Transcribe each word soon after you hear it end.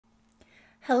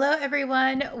Hello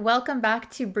everyone, welcome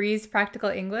back to Bree's Practical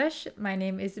English. My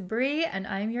name is Bree and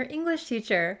I'm your English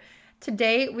teacher.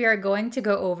 Today we are going to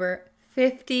go over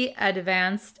 50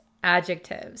 advanced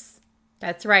adjectives.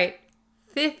 That's right,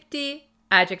 50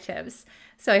 adjectives.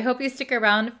 So I hope you stick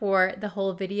around for the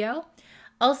whole video.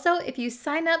 Also, if you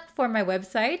sign up for my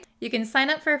website, you can sign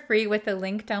up for free with the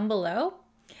link down below.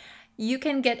 You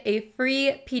can get a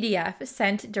free PDF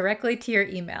sent directly to your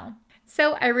email.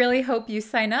 So I really hope you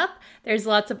sign up. There's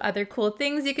lots of other cool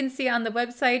things you can see on the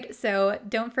website, so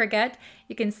don't forget,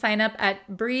 you can sign up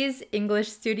at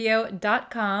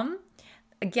breezeenglishstudio.com.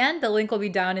 Again, the link will be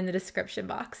down in the description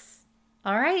box.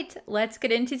 All right, let's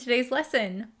get into today's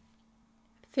lesson.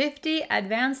 50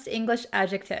 advanced English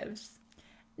adjectives.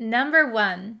 Number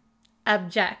 1,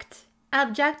 abject.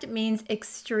 Abject means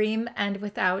extreme and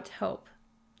without hope.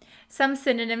 Some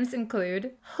synonyms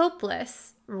include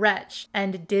hopeless, wretch,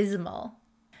 and dismal.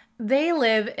 They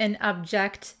live in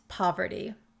abject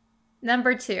poverty.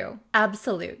 Number 2,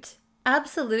 absolute.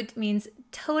 Absolute means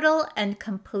total and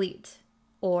complete,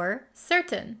 or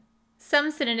certain. Some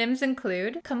synonyms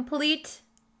include complete,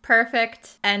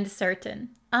 perfect, and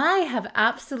certain. I have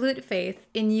absolute faith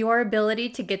in your ability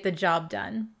to get the job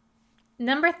done.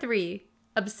 Number 3,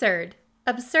 absurd.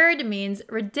 Absurd means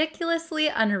ridiculously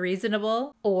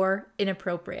unreasonable or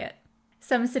inappropriate.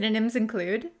 Some synonyms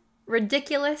include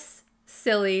ridiculous,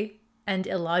 silly, and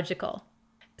illogical.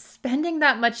 Spending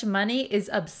that much money is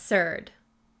absurd.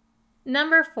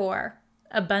 Number 4,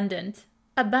 abundant.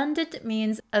 Abundant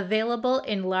means available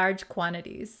in large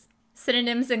quantities.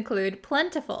 Synonyms include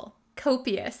plentiful,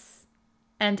 copious,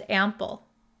 and ample.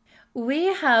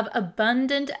 We have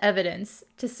abundant evidence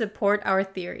to support our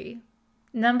theory.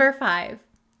 Number 5,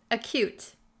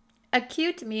 acute.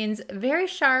 Acute means very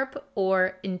sharp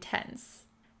or intense.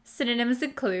 Synonyms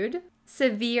include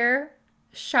severe,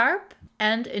 sharp,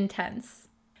 and intense.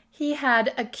 He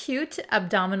had acute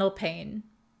abdominal pain.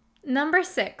 Number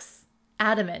 6,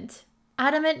 adamant.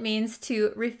 Adamant means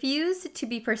to refuse to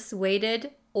be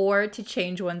persuaded or to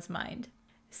change one's mind.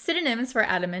 Synonyms for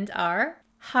adamant are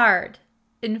hard,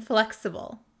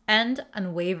 inflexible, and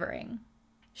unwavering.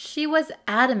 She was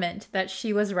adamant that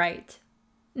she was right.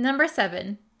 Number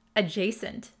 7,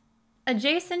 adjacent.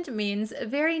 Adjacent means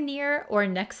very near or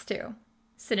next to.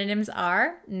 Synonyms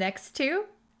are next to,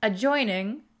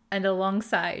 adjoining, and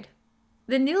alongside.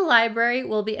 The new library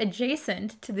will be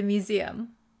adjacent to the museum.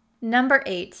 Number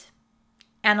 8,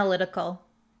 analytical.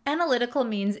 Analytical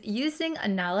means using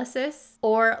analysis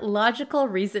or logical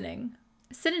reasoning.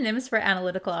 Synonyms for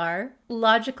analytical are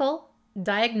logical,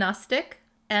 diagnostic,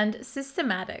 and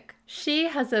systematic. She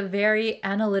has a very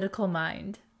analytical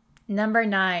mind. Number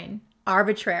 9,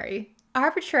 arbitrary.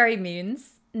 Arbitrary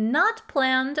means not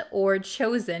planned or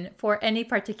chosen for any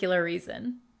particular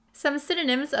reason. Some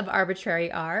synonyms of arbitrary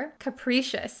are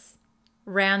capricious,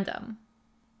 random.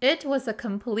 It was a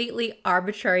completely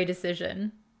arbitrary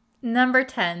decision. Number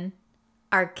 10,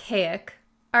 archaic.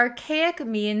 Archaic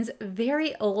means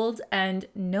very old and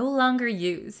no longer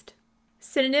used.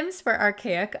 Synonyms for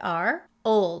archaic are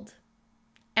old,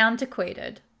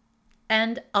 antiquated,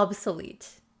 and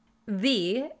obsolete.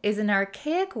 The is an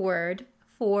archaic word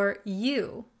for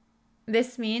you.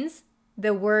 This means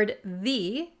the word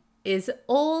the is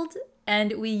old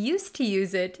and we used to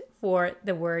use it for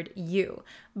the word you,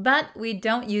 but we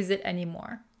don't use it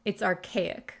anymore. It's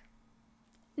archaic.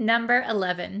 Number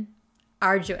 11,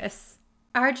 arduous.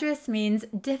 Arduous means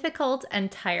difficult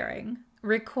and tiring,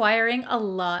 requiring a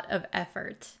lot of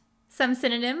effort. Some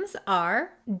synonyms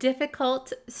are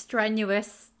difficult,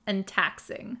 strenuous, and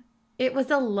taxing. It was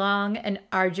a long and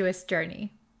arduous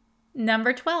journey.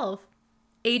 Number 12,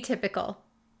 atypical.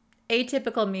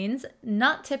 Atypical means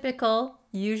not typical,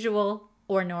 usual,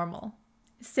 or normal.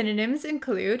 Synonyms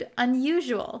include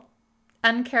unusual,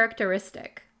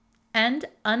 uncharacteristic, and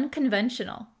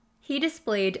unconventional. He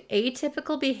displayed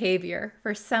atypical behavior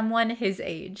for someone his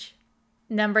age.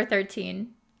 Number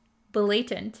 13,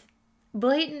 blatant.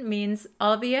 Blatant means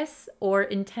obvious or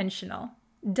intentional,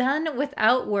 done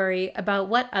without worry about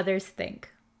what others think.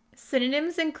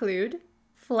 Synonyms include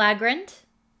flagrant,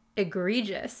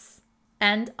 egregious,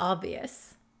 and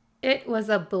obvious. It was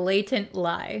a blatant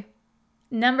lie.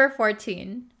 Number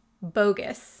 14,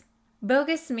 bogus.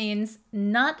 Bogus means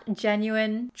not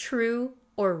genuine, true,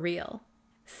 or real.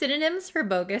 Synonyms for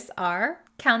bogus are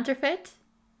counterfeit,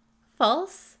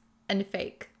 false, and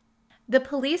fake. The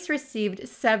police received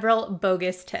several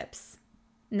bogus tips.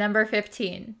 Number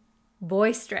 15,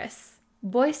 boisterous.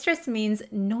 Boisterous means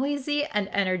noisy and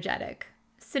energetic.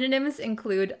 Synonyms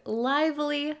include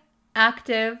lively,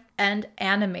 active, and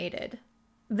animated.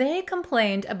 They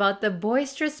complained about the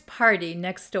boisterous party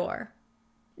next door.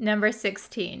 Number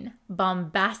 16,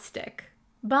 bombastic.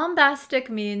 Bombastic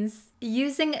means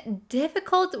using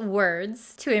difficult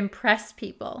words to impress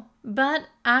people, but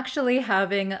actually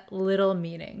having little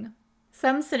meaning.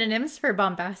 Some synonyms for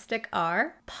bombastic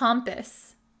are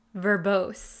pompous,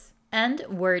 verbose, and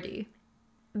wordy.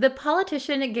 The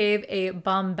politician gave a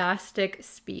bombastic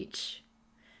speech.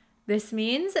 This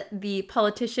means the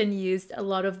politician used a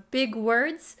lot of big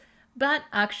words, but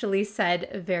actually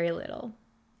said very little.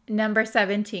 Number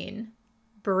 17,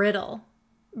 brittle.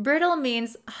 Brittle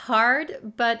means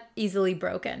hard but easily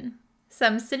broken.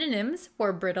 Some synonyms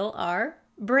for brittle are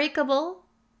breakable,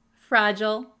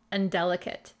 fragile, and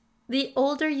delicate. The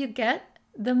older you get,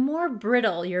 the more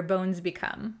brittle your bones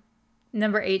become.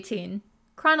 Number 18,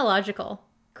 chronological.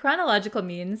 Chronological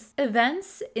means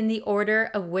events in the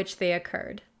order of which they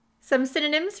occurred. Some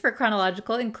synonyms for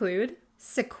chronological include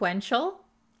sequential,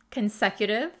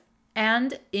 consecutive,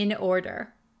 and in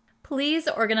order. Please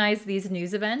organize these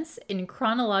news events in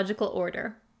chronological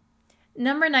order.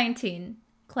 Number 19,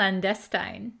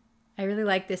 clandestine. I really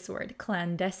like this word,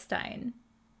 clandestine.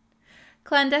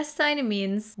 Clandestine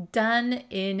means done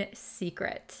in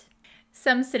secret.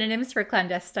 Some synonyms for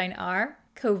clandestine are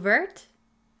covert,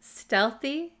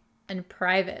 stealthy, and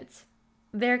private.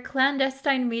 Their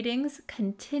clandestine meetings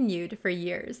continued for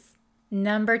years.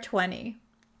 Number 20,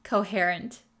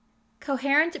 coherent.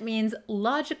 Coherent means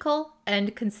logical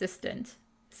and consistent.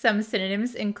 Some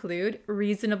synonyms include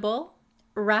reasonable,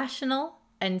 rational,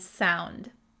 and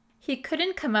sound. He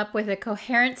couldn't come up with a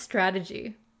coherent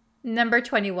strategy. Number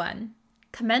 21,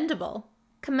 commendable.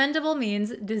 Commendable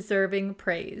means deserving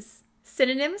praise.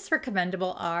 Synonyms for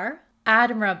commendable are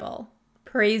admirable,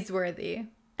 praiseworthy,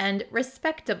 and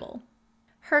respectable.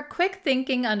 Her quick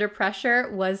thinking under pressure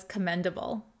was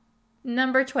commendable.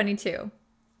 Number 22,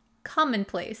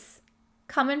 commonplace.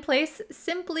 Commonplace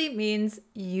simply means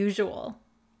usual.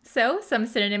 So some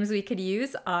synonyms we could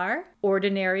use are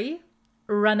ordinary,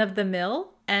 run-of-the-mill,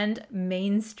 and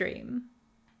mainstream.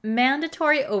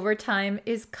 Mandatory overtime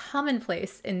is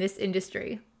commonplace in this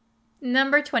industry.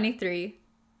 Number 23,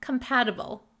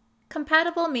 compatible.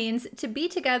 Compatible means to be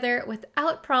together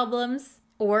without problems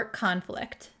or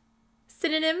conflict.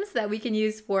 Synonyms that we can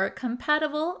use for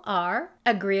compatible are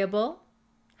agreeable,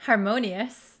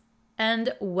 harmonious,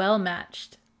 and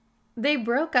well-matched. They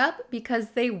broke up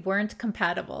because they weren't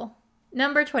compatible.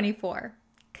 Number 24,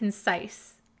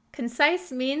 concise.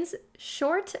 Concise means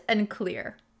short and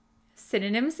clear.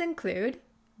 Synonyms include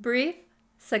brief,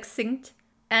 succinct,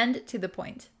 and to the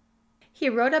point. He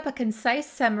wrote up a concise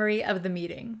summary of the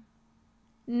meeting.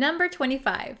 Number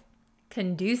 25,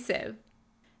 conducive.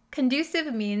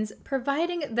 Conducive means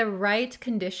providing the right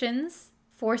conditions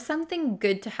for something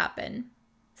good to happen.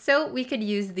 So we could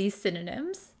use these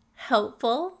synonyms: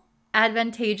 helpful,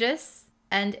 advantageous,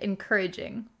 and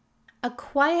encouraging. A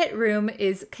quiet room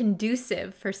is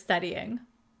conducive for studying.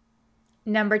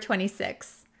 Number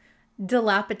 26,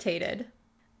 dilapidated.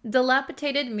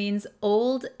 Dilapidated means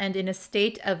old and in a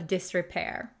state of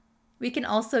disrepair. We can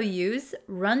also use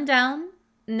rundown,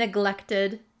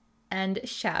 neglected, and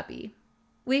shabby.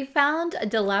 We found a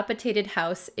dilapidated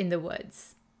house in the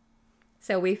woods.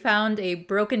 So we found a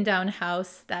broken down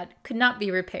house that could not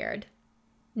be repaired.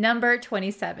 Number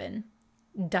 27,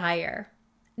 dire.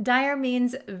 Dire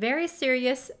means very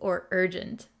serious or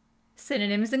urgent.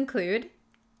 Synonyms include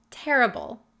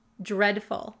terrible,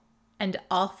 dreadful, and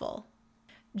awful.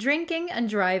 Drinking and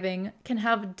driving can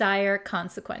have dire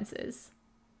consequences.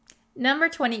 Number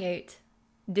 28,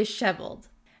 disheveled.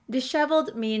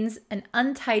 Disheveled means an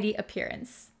untidy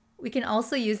appearance. We can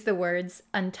also use the words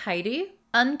untidy,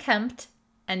 unkempt,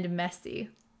 and messy.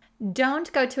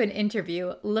 Don't go to an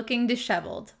interview looking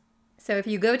disheveled. So if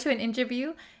you go to an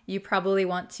interview, you probably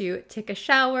want to take a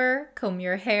shower, comb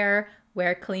your hair,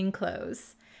 wear clean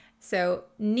clothes. So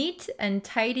neat and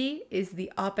tidy is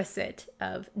the opposite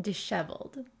of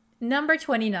disheveled. Number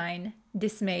 29,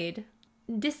 dismayed.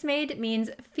 Dismayed means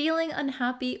feeling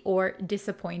unhappy or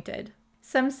disappointed.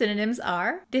 Some synonyms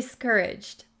are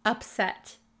discouraged,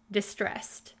 upset,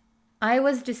 distressed. I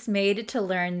was dismayed to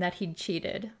learn that he'd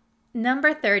cheated.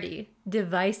 Number 30,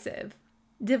 divisive.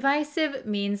 Divisive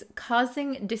means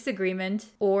causing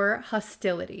disagreement or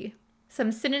hostility.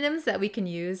 Some synonyms that we can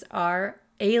use are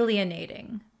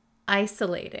alienating,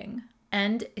 isolating,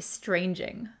 and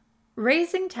estranging.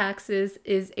 Raising taxes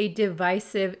is a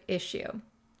divisive issue.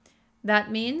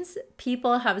 That means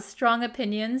people have strong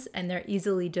opinions and they're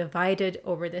easily divided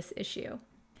over this issue.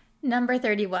 Number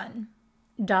 31,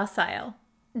 docile.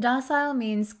 Docile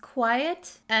means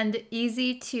quiet and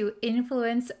easy to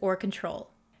influence or control.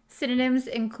 Synonyms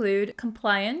include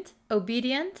compliant,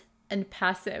 obedient, and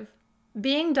passive.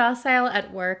 Being docile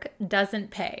at work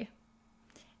doesn't pay.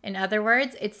 In other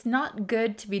words, it's not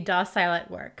good to be docile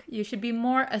at work. You should be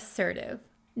more assertive.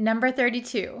 Number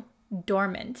 32,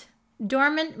 dormant.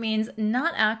 Dormant means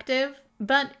not active,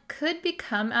 but could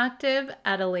become active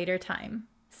at a later time.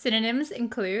 Synonyms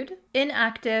include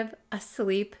inactive,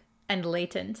 asleep, and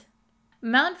latent.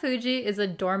 Mount Fuji is a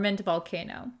dormant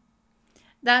volcano.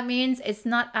 That means it's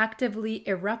not actively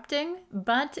erupting,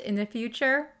 but in the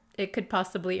future, it could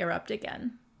possibly erupt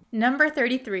again. Number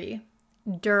 33,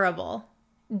 durable.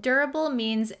 Durable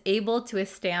means able to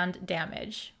withstand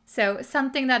damage. So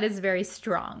something that is very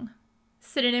strong.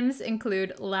 Synonyms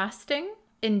include lasting,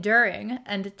 enduring,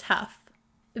 and tough.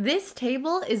 This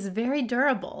table is very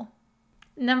durable.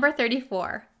 Number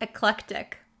 34,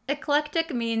 eclectic.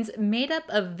 Eclectic means made up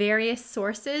of various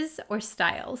sources or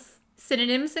styles.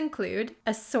 Synonyms include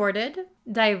assorted,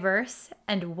 diverse,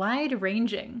 and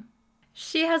wide-ranging.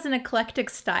 She has an eclectic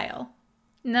style.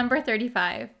 Number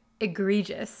 35,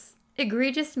 egregious.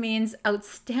 Egregious means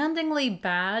outstandingly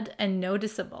bad and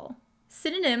noticeable.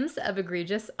 Synonyms of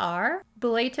egregious are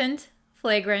blatant,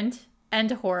 flagrant,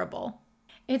 and horrible.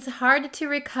 It's hard to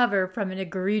recover from an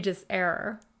egregious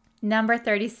error. Number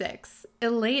 36,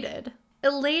 elated.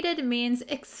 Elated means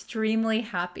extremely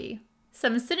happy.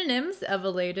 Some synonyms of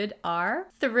elated are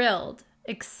thrilled,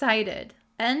 excited,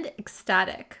 and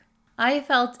ecstatic. I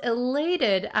felt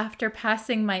elated after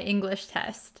passing my English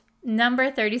test.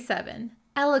 Number 37,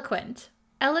 eloquent.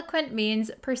 Eloquent means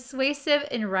persuasive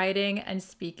in writing and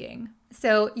speaking.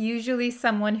 So usually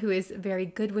someone who is very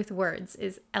good with words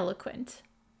is eloquent.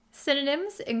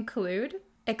 Synonyms include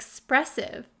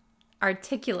expressive,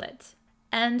 articulate,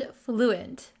 and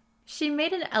fluent. She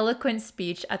made an eloquent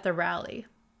speech at the rally.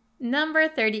 Number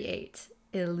 38,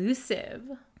 elusive.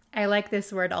 I like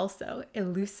this word also,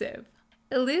 elusive.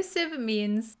 Elusive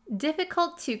means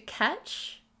difficult to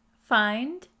catch,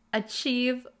 find,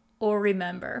 achieve, or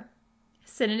remember.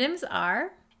 Synonyms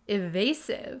are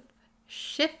evasive,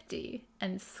 shifty,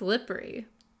 and slippery.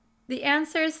 The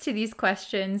answers to these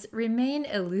questions remain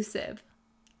elusive.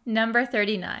 Number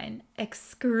 39,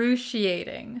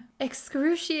 excruciating.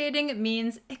 Excruciating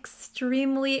means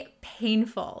extremely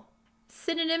painful.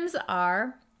 Synonyms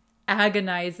are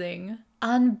agonizing,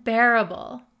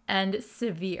 unbearable, and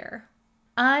severe.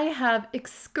 I have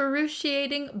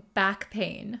excruciating back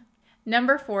pain.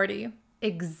 Number 40,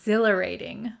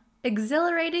 exhilarating.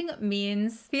 Exhilarating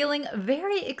means feeling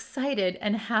very excited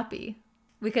and happy.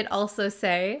 We could also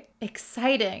say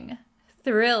exciting,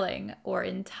 thrilling, or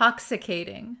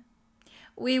intoxicating.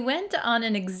 We went on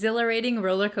an exhilarating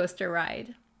roller coaster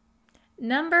ride.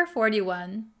 Number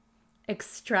 41,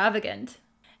 extravagant.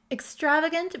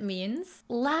 Extravagant means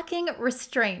lacking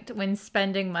restraint when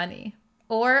spending money,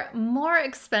 or more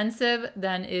expensive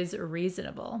than is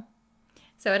reasonable.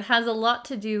 So it has a lot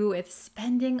to do with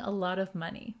spending a lot of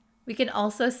money. We can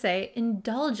also say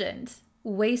indulgent,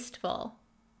 wasteful,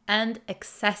 and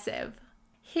excessive.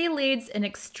 He leads an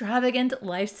extravagant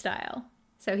lifestyle.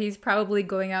 So he's probably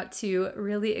going out to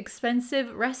really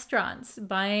expensive restaurants,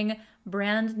 buying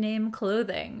brand name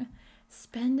clothing,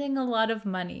 spending a lot of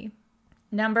money.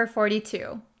 Number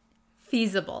 42,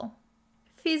 feasible.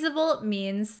 Feasible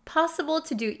means possible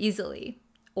to do easily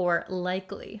or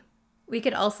likely. We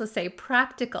could also say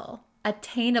practical,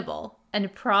 attainable,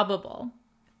 and probable.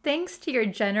 Thanks to your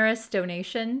generous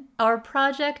donation, our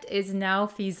project is now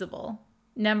feasible.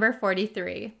 Number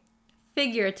 43,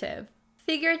 figurative.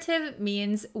 Figurative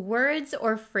means words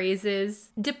or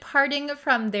phrases departing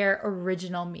from their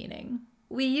original meaning.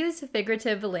 We use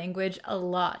figurative language a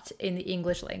lot in the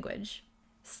English language.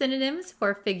 Synonyms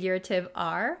for figurative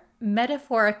are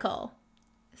metaphorical,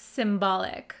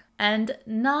 symbolic, and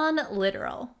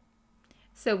non-literal.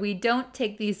 So we don't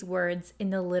take these words in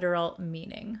the literal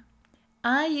meaning.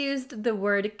 I used the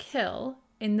word kill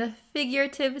in the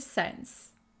figurative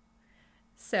sense.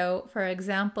 So, for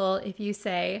example, if you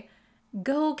say,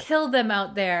 "Go kill them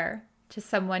out there," to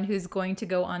someone who's going to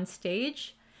go on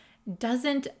stage,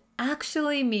 doesn't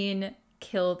actually mean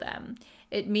kill them.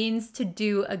 It means to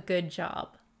do a good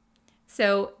job.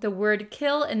 So the word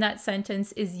kill in that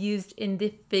sentence is used in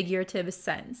the figurative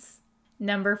sense.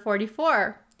 Number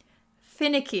 44,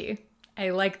 finicky.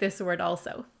 I like this word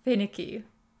also, finicky.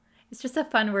 It's just a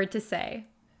fun word to say.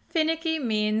 Finicky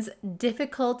means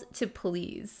difficult to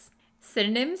please.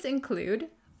 Synonyms include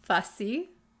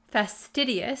fussy,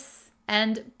 fastidious,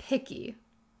 and picky.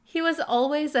 He was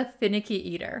always a finicky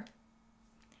eater.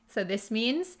 So this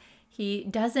means he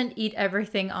doesn't eat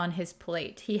everything on his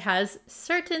plate. He has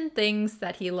certain things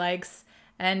that he likes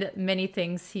and many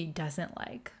things he doesn't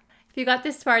like. If you got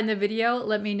this far in the video,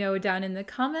 let me know down in the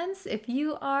comments if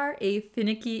you are a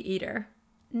finicky eater.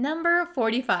 Number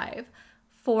 45,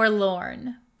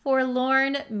 forlorn.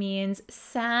 Forlorn means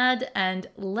sad and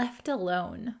left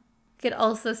alone. You could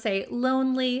also say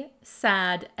lonely,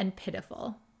 sad, and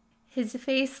pitiful. His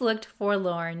face looked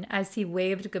forlorn as he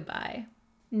waved goodbye.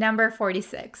 Number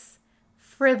 46,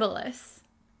 frivolous.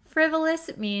 Frivolous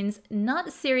means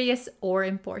not serious or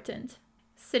important.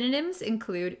 Synonyms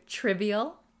include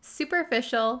trivial,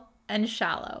 superficial, and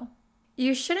shallow.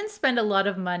 You shouldn't spend a lot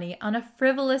of money on a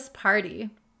frivolous party.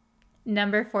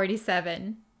 Number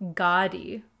 47,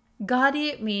 gaudy.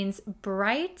 Gaudy means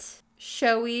bright,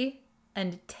 showy,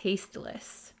 and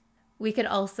tasteless. We could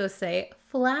also say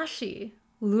flashy,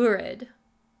 lurid,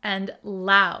 and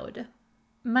loud.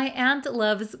 My aunt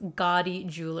loves gaudy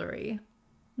jewelry.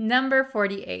 Number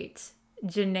 48,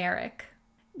 generic.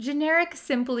 Generic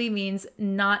simply means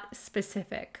not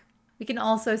specific. We can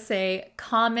also say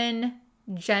common,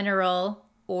 general,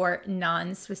 or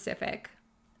non-specific.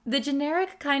 The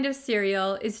generic kind of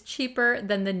cereal is cheaper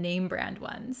than the name brand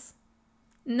ones.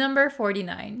 Number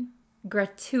 49,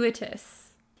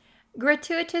 gratuitous.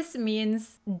 Gratuitous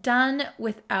means done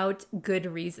without good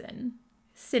reason.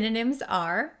 Synonyms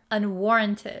are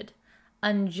unwarranted,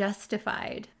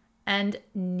 unjustified, and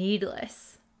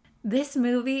needless. This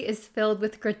movie is filled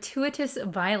with gratuitous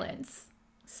violence.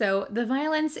 So the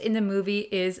violence in the movie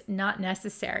is not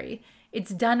necessary.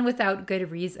 It's done without good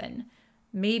reason.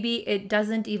 Maybe it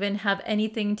doesn't even have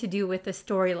anything to do with the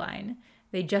storyline.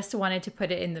 They just wanted to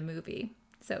put it in the movie.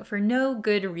 So for no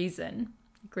good reason,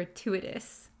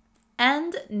 gratuitous.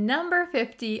 And number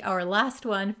 50, our last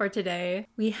one for today,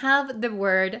 we have the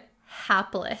word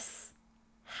hapless.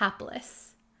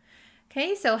 Hapless.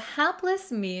 Okay, so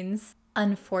hapless means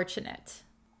unfortunate.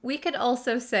 We could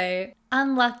also say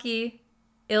unlucky,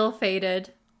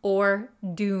 ill-fated, or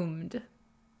doomed.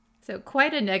 So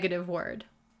quite a negative word.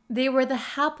 They were the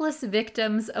hapless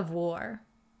victims of war.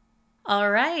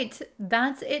 All right,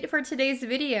 that's it for today's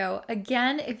video.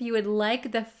 Again, if you would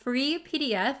like the free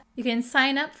PDF, you can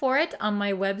sign up for it on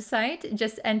my website.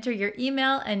 Just enter your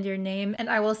email and your name, and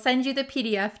I will send you the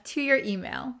PDF to your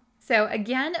email. So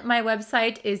again, my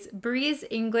website is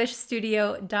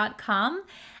breezeenglishstudio.com,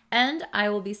 and I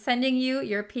will be sending you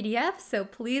your PDF, so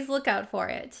please look out for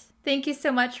it. Thank you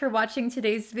so much for watching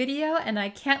today's video, and I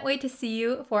can't wait to see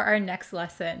you for our next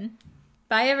lesson.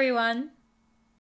 Bye, everyone.